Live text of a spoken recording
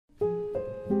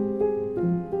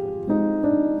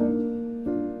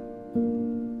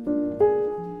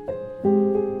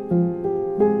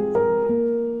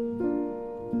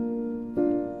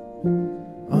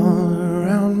All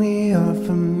around me are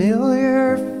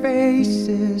familiar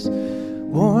faces,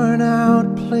 worn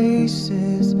out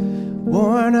places,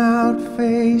 worn out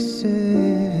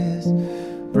faces,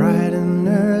 bright and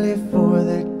early for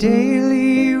their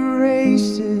daily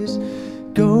races,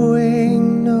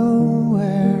 going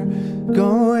nowhere,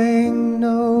 going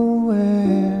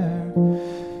nowhere.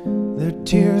 Their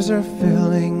tears are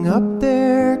filling up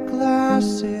their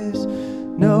glasses,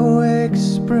 no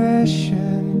expression,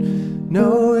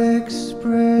 no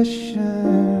expression.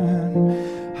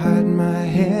 Hide my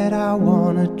head, I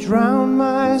wanna drown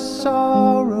my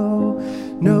sorrow.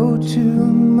 No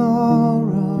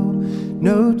tomorrow,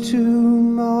 no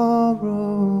tomorrow.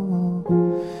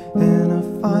 And I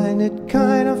find it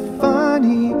kinda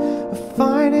funny, I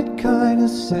find it kinda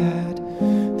sad.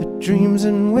 The dreams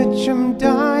in which I'm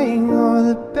dying are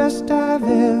the best I've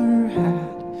ever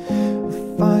had. I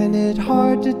find it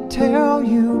hard to tell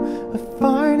you, I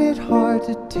find it hard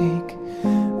to take.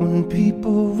 When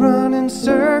people run in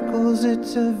circles,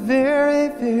 it's a very,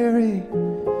 very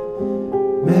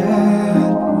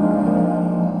mad world.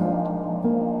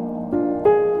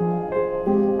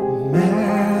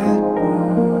 Mad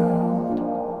world.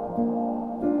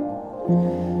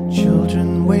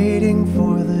 Children waiting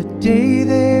for the day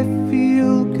they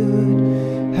feel good.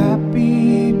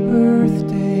 Happy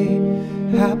birthday,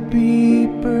 happy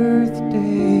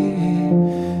birthday.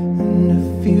 And to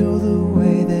feel the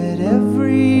way that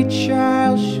every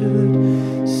child should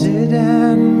sit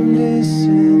and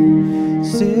listen,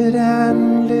 sit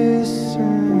and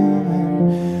listen.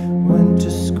 Went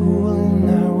to school and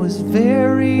I was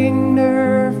very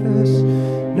nervous.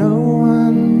 No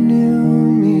one knew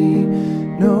me,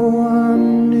 no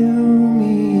one knew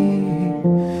me.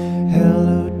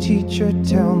 Hello teacher,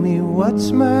 tell me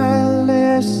what's my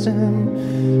lesson.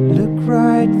 Look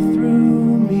right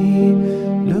through me,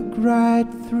 look right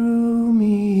through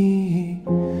me.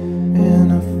 And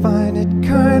I find it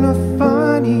kinda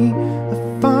funny, I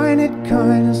find it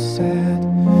kinda sad.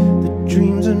 The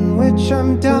dreams in which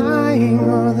I'm dying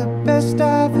are the best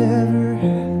I've ever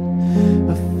had.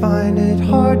 I find it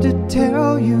hard to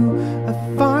tell you, I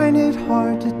find it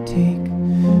hard to take.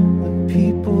 When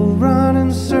people run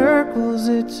in circles,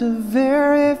 it's a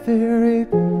very, very